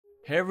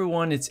Hey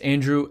everyone, it's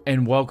Andrew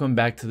and welcome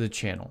back to the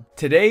channel.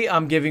 Today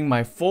I'm giving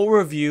my full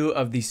review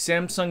of the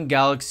Samsung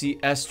Galaxy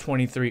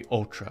S23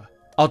 Ultra.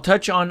 I'll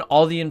touch on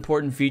all the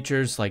important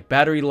features like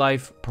battery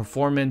life,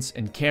 performance,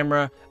 and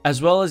camera,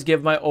 as well as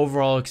give my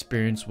overall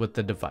experience with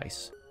the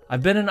device.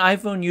 I've been an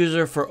iPhone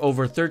user for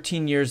over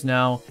 13 years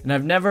now, and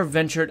I've never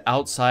ventured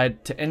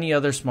outside to any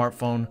other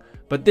smartphone,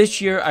 but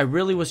this year I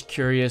really was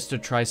curious to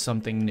try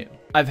something new.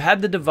 I've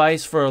had the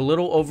device for a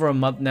little over a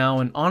month now,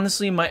 and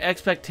honestly my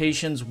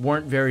expectations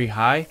weren't very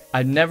high.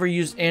 I'd never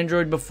used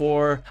Android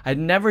before, I'd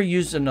never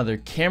used another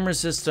camera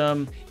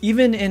system.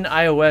 Even in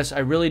iOS I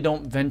really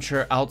don't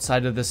venture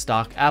outside of the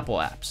stock Apple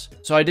apps,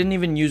 so I didn't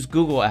even use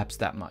Google apps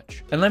that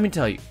much. And let me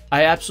tell you,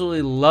 I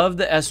absolutely love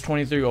the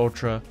S23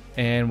 Ultra,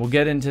 and we'll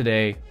get in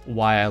today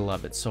why I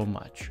love it so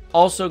much.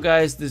 Also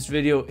guys, this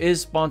video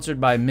is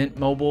sponsored by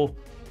MintMobile,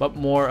 but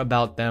more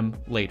about them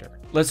later.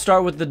 Let's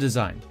start with the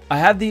design. I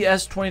have the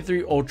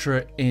S23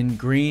 Ultra in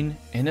green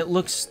and it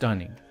looks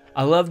stunning.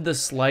 I love the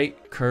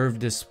slight curved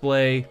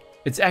display.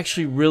 It's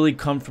actually really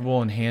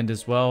comfortable in hand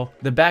as well.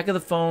 The back of the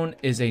phone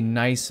is a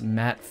nice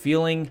matte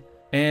feeling,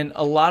 and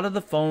a lot of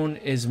the phone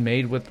is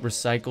made with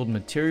recycled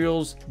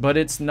materials, but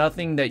it's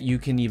nothing that you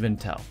can even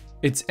tell.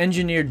 It's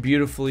engineered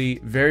beautifully,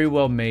 very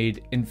well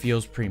made, and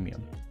feels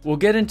premium. We'll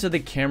get into the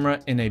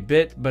camera in a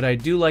bit, but I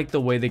do like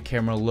the way the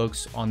camera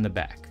looks on the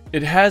back.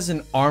 It has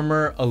an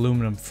armor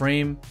aluminum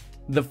frame.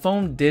 The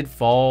phone did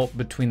fall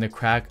between the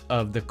crack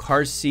of the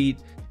car seat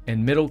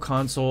and middle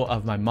console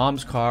of my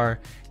mom's car.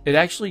 It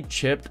actually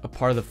chipped a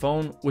part of the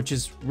phone, which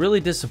is really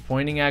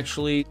disappointing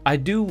actually. I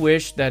do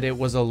wish that it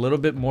was a little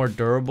bit more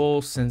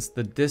durable since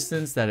the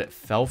distance that it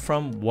fell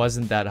from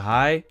wasn't that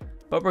high,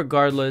 but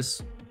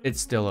regardless,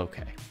 it's still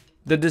okay.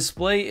 The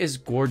display is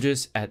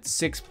gorgeous at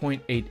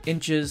 6.8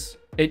 inches.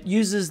 It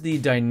uses the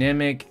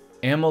dynamic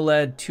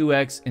AMOLED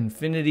 2X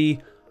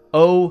Infinity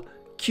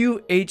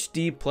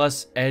QHD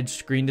Plus Edge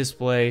screen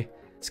display.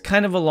 It's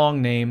kind of a long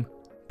name,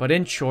 but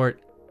in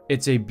short,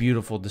 it's a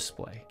beautiful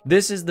display.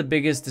 This is the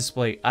biggest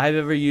display I've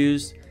ever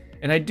used,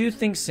 and I do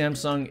think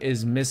Samsung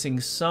is missing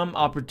some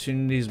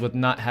opportunities with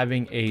not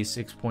having a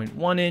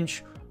 6.1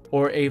 inch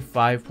or a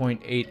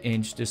 5.8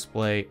 inch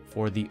display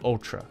for the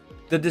Ultra.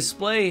 The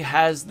display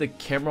has the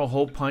camera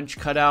hole punch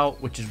cut out,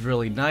 which is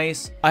really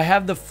nice. I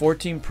have the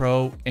 14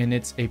 Pro and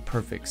it's a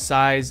perfect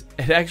size.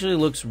 It actually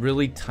looks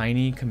really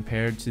tiny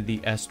compared to the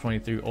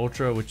S23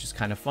 Ultra, which is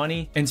kind of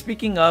funny. And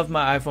speaking of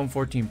my iPhone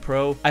 14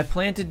 Pro, I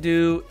plan to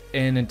do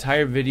an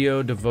entire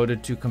video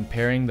devoted to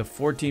comparing the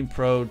 14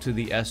 Pro to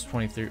the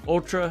S23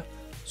 Ultra,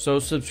 so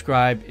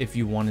subscribe if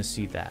you want to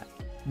see that.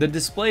 The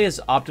display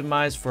is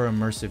optimized for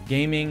immersive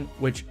gaming,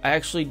 which I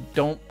actually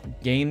don't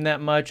game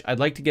that much. I'd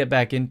like to get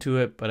back into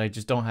it, but I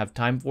just don't have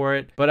time for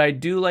it. But I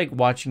do like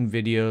watching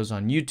videos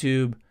on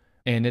YouTube,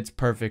 and it's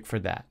perfect for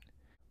that.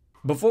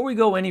 Before we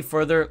go any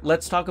further,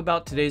 let's talk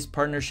about today's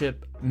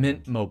partnership,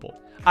 MintMobile.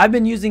 I've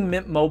been using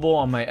MintMobile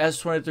on my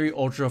S23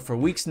 Ultra for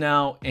weeks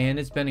now, and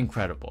it's been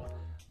incredible.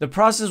 The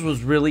process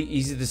was really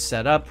easy to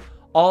set up.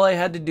 All I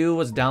had to do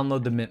was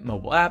download the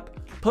MintMobile app,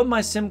 put my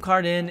SIM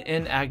card in,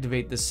 and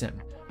activate the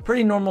SIM.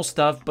 Pretty normal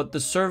stuff, but the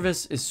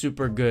service is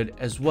super good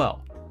as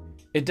well.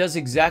 It does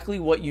exactly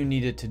what you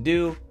need it to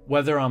do,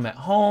 whether I'm at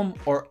home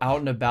or out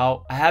and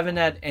about. I haven't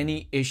had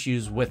any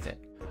issues with it.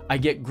 I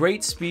get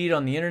great speed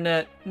on the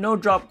internet, no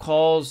drop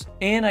calls,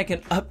 and I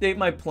can update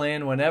my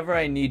plan whenever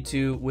I need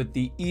to with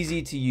the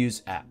easy to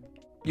use app.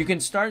 You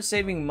can start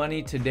saving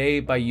money today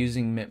by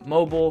using Mint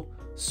Mobile.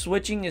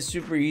 Switching is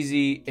super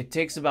easy, it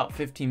takes about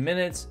 15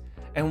 minutes.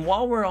 And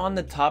while we're on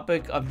the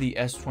topic of the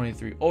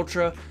S23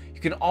 Ultra,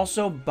 you can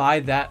also buy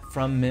that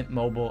from Mint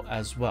Mobile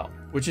as well,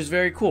 which is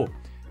very cool.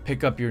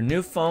 Pick up your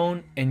new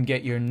phone and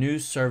get your new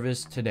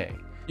service today.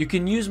 You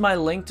can use my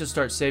link to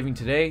start saving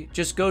today.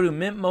 Just go to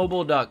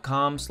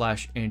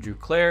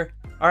mintmobile.com/AndrewClaire.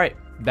 All right,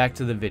 back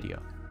to the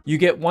video. You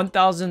get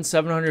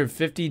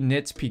 1750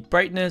 nits peak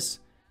brightness,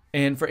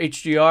 and for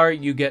HDR,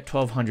 you get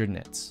 1200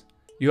 nits.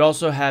 You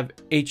also have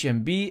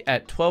HMB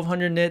at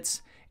 1200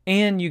 nits,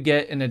 and you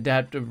get an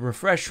adaptive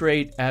refresh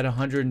rate at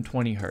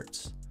 120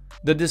 Hz.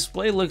 The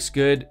display looks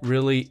good,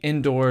 really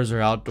indoors or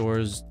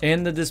outdoors,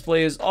 and the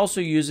display is also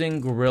using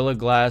Gorilla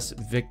Glass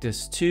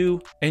Victus 2,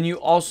 and you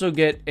also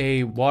get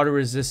a water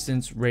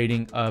resistance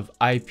rating of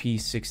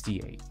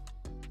IP68.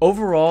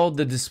 Overall,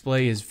 the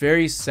display is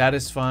very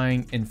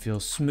satisfying and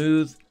feels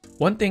smooth.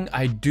 One thing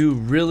I do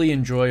really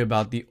enjoy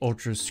about the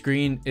Ultra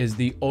screen is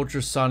the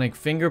ultrasonic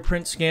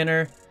fingerprint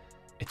scanner.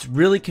 It's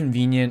really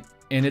convenient,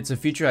 and it's a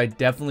feature I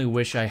definitely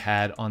wish I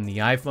had on the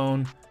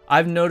iPhone.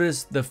 I've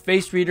noticed the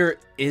face reader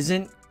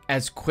isn't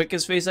as quick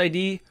as Face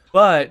ID,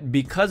 but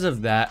because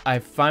of that, I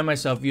find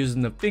myself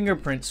using the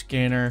fingerprint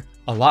scanner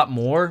a lot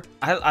more.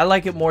 I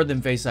like it more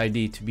than Face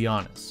ID, to be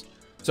honest.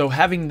 So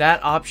having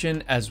that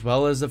option as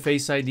well as the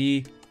Face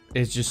ID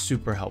is just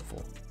super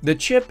helpful. The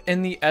chip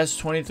in the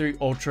S23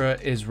 Ultra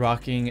is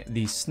rocking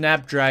the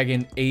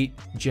Snapdragon 8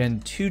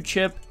 Gen 2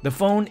 chip. The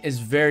phone is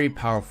very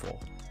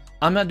powerful.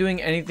 I'm not doing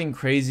anything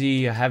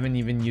crazy. I haven't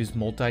even used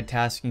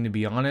multitasking, to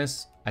be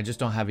honest. I just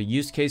don't have a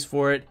use case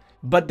for it.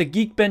 But the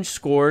Geekbench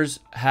scores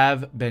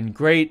have been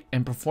great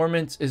and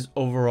performance is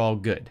overall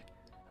good.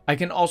 I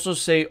can also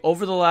say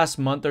over the last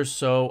month or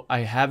so, I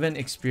haven't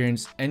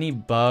experienced any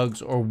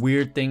bugs or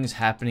weird things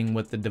happening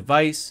with the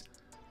device.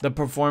 The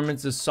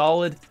performance is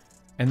solid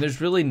and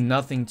there's really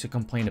nothing to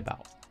complain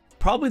about.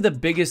 Probably the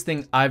biggest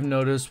thing I've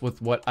noticed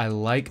with what I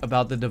like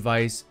about the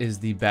device is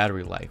the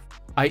battery life.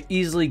 I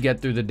easily get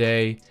through the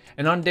day,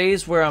 and on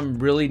days where I'm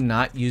really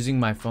not using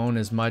my phone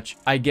as much,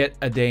 I get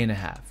a day and a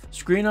half.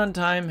 Screen on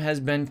time has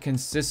been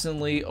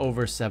consistently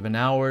over 7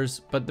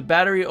 hours, but the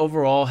battery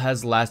overall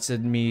has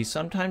lasted me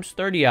sometimes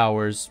 30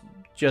 hours,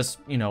 just,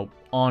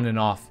 on and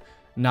off,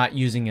 not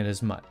using it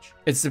as much.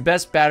 It's the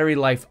best battery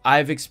life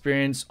I've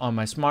experienced on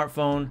my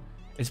smartphone.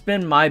 It's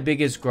been my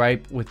biggest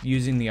gripe with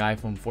using the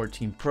iPhone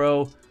 14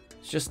 Pro.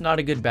 It's just not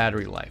a good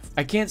battery life.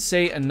 I can't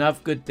say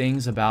enough good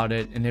things about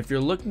it, and if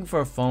you're looking for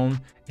a phone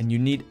and you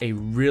need a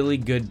really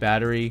good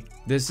battery,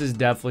 this is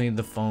definitely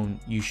the phone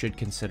you should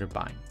consider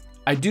buying.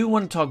 I do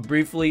want to talk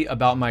briefly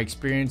about my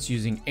experience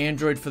using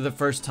Android for the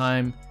first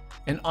time,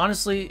 and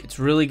honestly, it's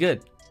really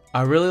good.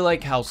 I really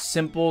like how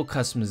simple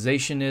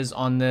customization is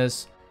on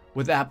this.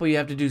 With Apple, you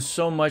have to do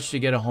so much to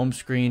get a home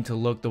screen to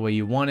look the way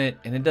you want it,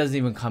 and it doesn't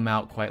even come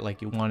out quite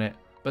like you want it.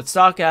 But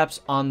stock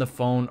apps on the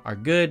phone are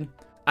good.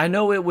 I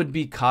know it would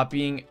be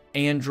copying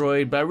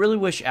Android, but I really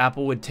wish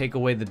Apple would take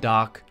away the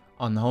dock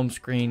on the home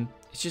screen.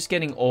 It's just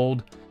getting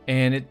old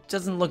and it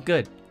doesn't look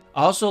good.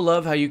 I also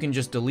love how you can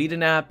just delete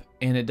an app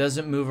and it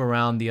doesn't move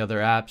around the other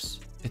apps.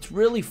 It's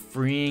really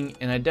freeing,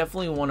 and I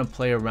definitely want to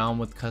play around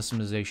with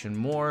customization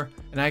more,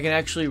 and I can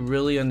actually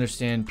really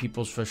understand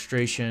people's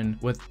frustration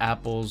with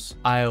Apple's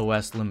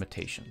iOS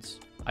limitations.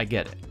 I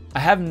get it. I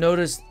have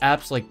noticed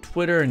apps like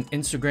Twitter and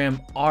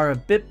Instagram are a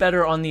bit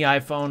better on the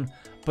iPhone,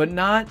 but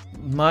not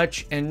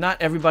much, and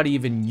not everybody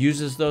even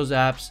uses those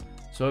apps,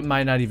 so it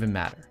might not even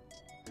matter.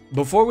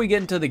 Before we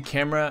get into the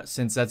camera,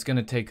 since that's going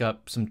to take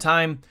up some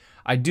time,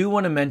 I do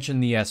want to mention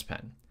the S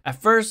Pen.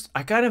 At first,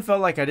 I kind of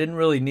felt like I didn't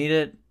really need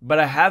it, but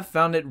I have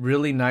found it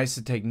really nice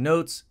to take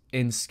notes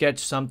and sketch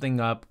something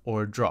up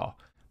or draw.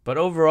 But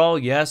overall,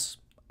 yes,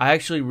 I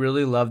actually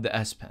really love the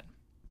S Pen.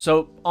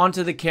 So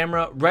onto the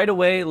camera. Right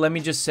away, let me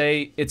just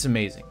say it's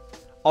amazing.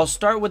 I'll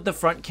start with the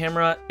front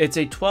camera. It's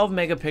a 12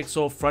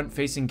 megapixel front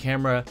facing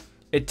camera.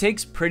 It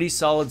takes pretty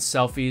solid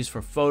selfies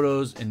for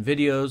photos and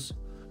videos.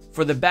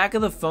 For the back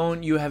of the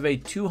phone, you have a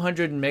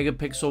 200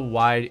 megapixel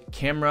wide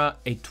camera,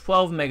 a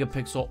 12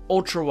 megapixel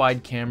ultra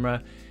wide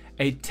camera,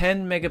 a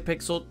 10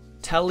 megapixel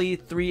tele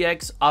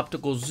 3x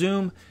optical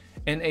zoom,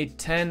 and a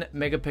 10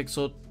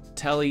 megapixel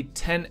tele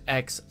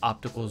 10x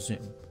optical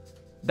zoom.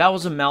 That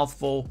was a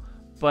mouthful,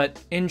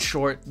 but in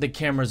short, the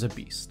camera's a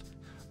beast.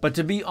 But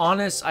to be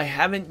honest, I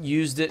haven't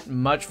used it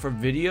much for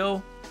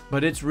video,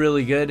 but it's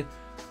really good.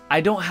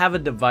 I don't have a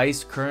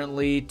device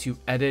currently to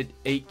edit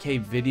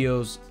 8K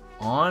videos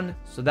on,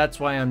 so that's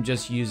why I'm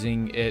just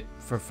using it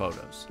for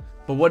photos.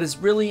 But what has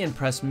really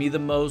impressed me the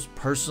most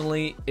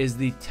personally is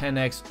the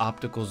 10x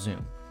optical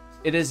zoom.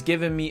 It has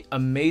given me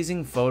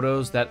amazing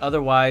photos that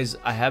otherwise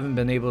I haven't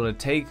been able to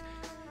take,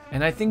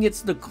 and I think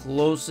it's the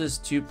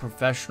closest to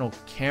professional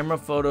camera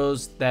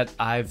photos that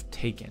I've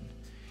taken.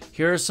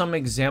 Here are some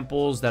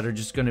examples that are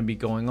just going to be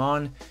going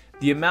on.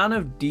 The amount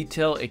of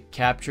detail it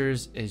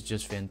captures is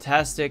just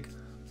fantastic.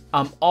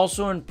 I'm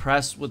also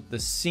impressed with the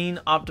scene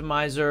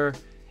optimizer.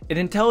 It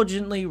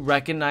intelligently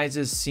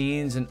recognizes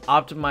scenes and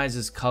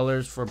optimizes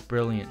colors for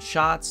brilliant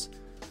shots.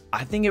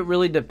 I think it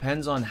really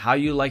depends on how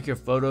you like your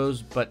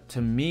photos, but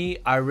to me,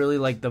 I really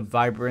like the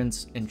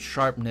vibrance and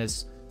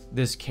sharpness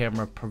this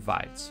camera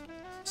provides.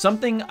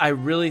 Something I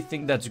really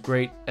think that's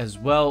great as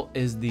well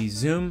is the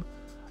zoom,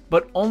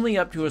 but only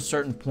up to a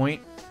certain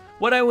point.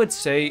 What I would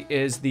say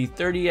is the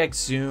 30x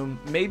zoom,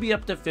 maybe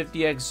up to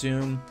 50x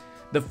zoom,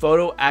 the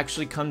photo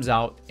actually comes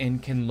out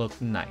and can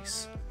look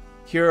nice.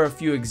 Here are a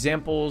few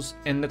examples,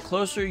 and the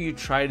closer you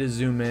try to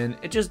zoom in,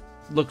 it just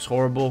looks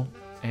horrible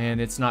and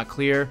it's not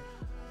clear.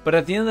 But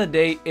at the end of the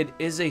day, it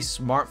is a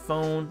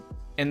smartphone,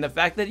 and the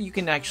fact that you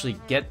can actually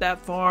get that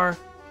far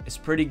is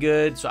pretty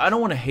good, so I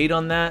don't want to hate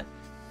on that.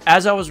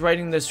 As I was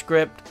writing this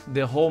script,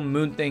 the whole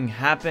moon thing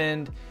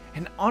happened,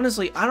 and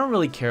honestly, I don't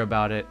really care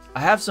about it. I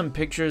have some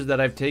pictures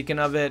that I've taken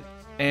of it,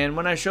 and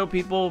when I show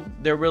people,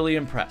 they're really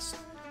impressed.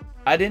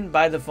 I didn't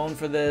buy the phone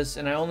for this,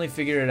 and I only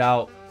figured it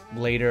out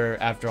later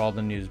after all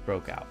the news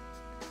broke out.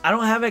 I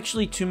don't have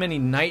actually too many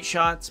night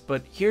shots,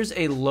 but here's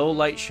a low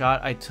light shot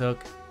I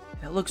took.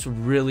 It looks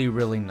really,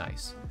 really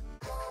nice.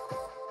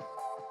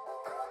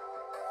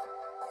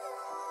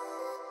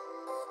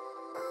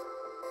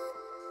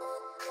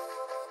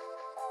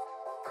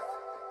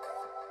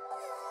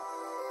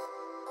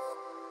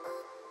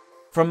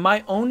 From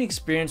my own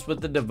experience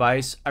with the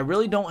device, I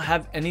really don't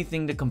have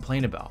anything to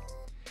complain about.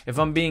 If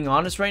I'm being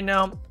honest right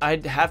now,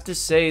 I'd have to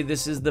say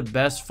this is the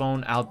best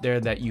phone out there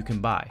that you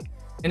can buy.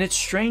 And it's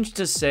strange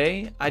to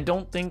say, I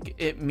don't think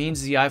it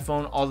means the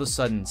iPhone all of a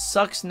sudden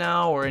sucks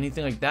now or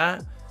anything like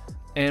that.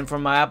 And for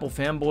my Apple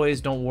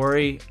fanboys, don't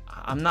worry,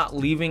 I'm not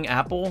leaving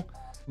Apple,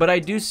 but I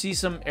do see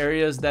some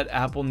areas that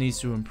Apple needs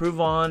to improve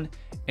on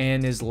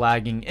and is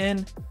lagging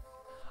in.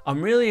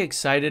 I'm really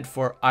excited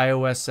for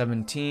iOS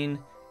 17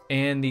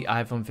 and the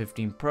iPhone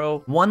 15 Pro.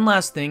 One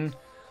last thing,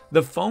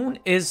 the phone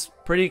is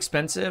pretty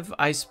expensive.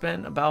 I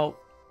spent about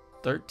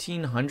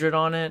 $1,300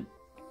 on it,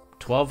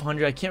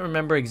 $1,200, I can't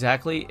remember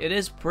exactly. It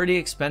is pretty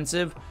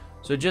expensive,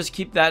 so just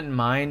keep that in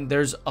mind.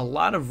 There's a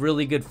lot of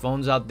really good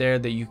phones out there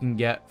that you can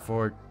get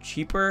for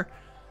cheaper.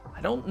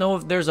 I don't know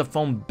if there's a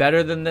phone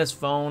better than this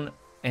phone,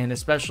 and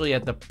especially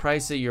at the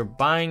price that you're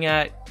buying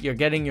at, you're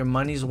getting your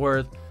money's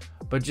worth,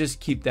 but just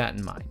keep that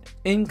in mind.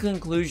 In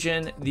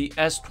conclusion, the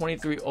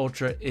S23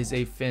 Ultra is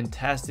a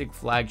fantastic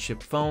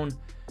flagship phone,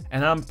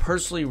 and I'm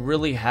personally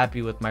really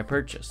happy with my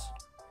purchase.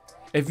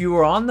 If you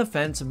were on the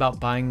fence about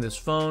buying this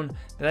phone,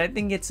 then I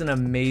think it's an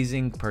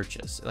amazing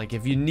purchase. Like,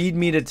 if you need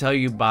me to tell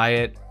you buy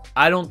it,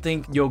 I don't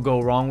think you'll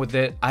go wrong with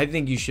it. I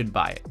think you should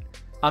buy it.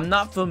 I'm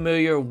not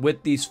familiar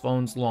with these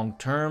phones long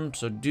term,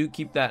 so do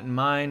keep that in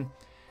mind.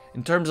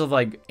 In terms of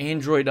like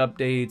Android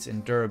updates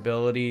and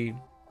durability,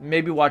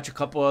 maybe watch a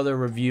couple other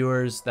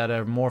reviewers that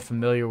are more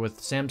familiar with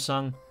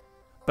Samsung,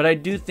 but I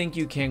do think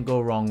you can't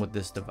go wrong with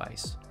this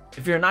device.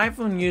 If you're an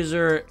iPhone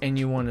user and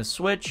you want to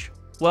switch,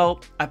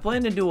 well, I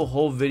plan to do a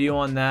whole video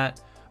on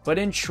that, but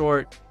in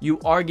short, you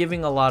are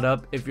giving a lot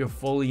up if you're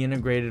fully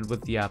integrated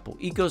with the Apple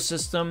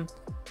ecosystem.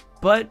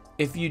 But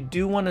if you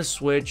do want to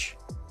switch,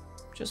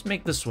 just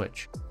make the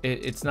switch.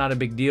 It's not a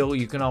big deal.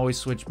 You can always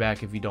switch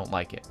back if you don't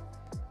like it.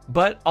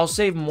 But I'll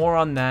save more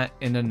on that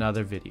in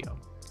another video.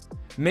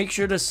 Make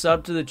sure to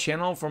sub to the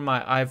channel for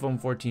my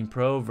iPhone 14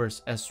 Pro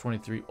versus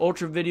S23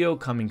 Ultra video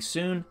coming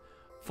soon.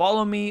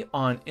 Follow me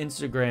on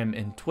Instagram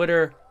and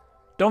Twitter.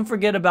 Don't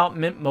forget about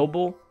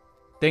MintMobile.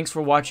 Thanks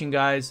for watching,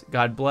 guys.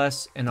 God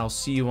bless, and I'll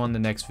see you on the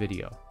next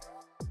video.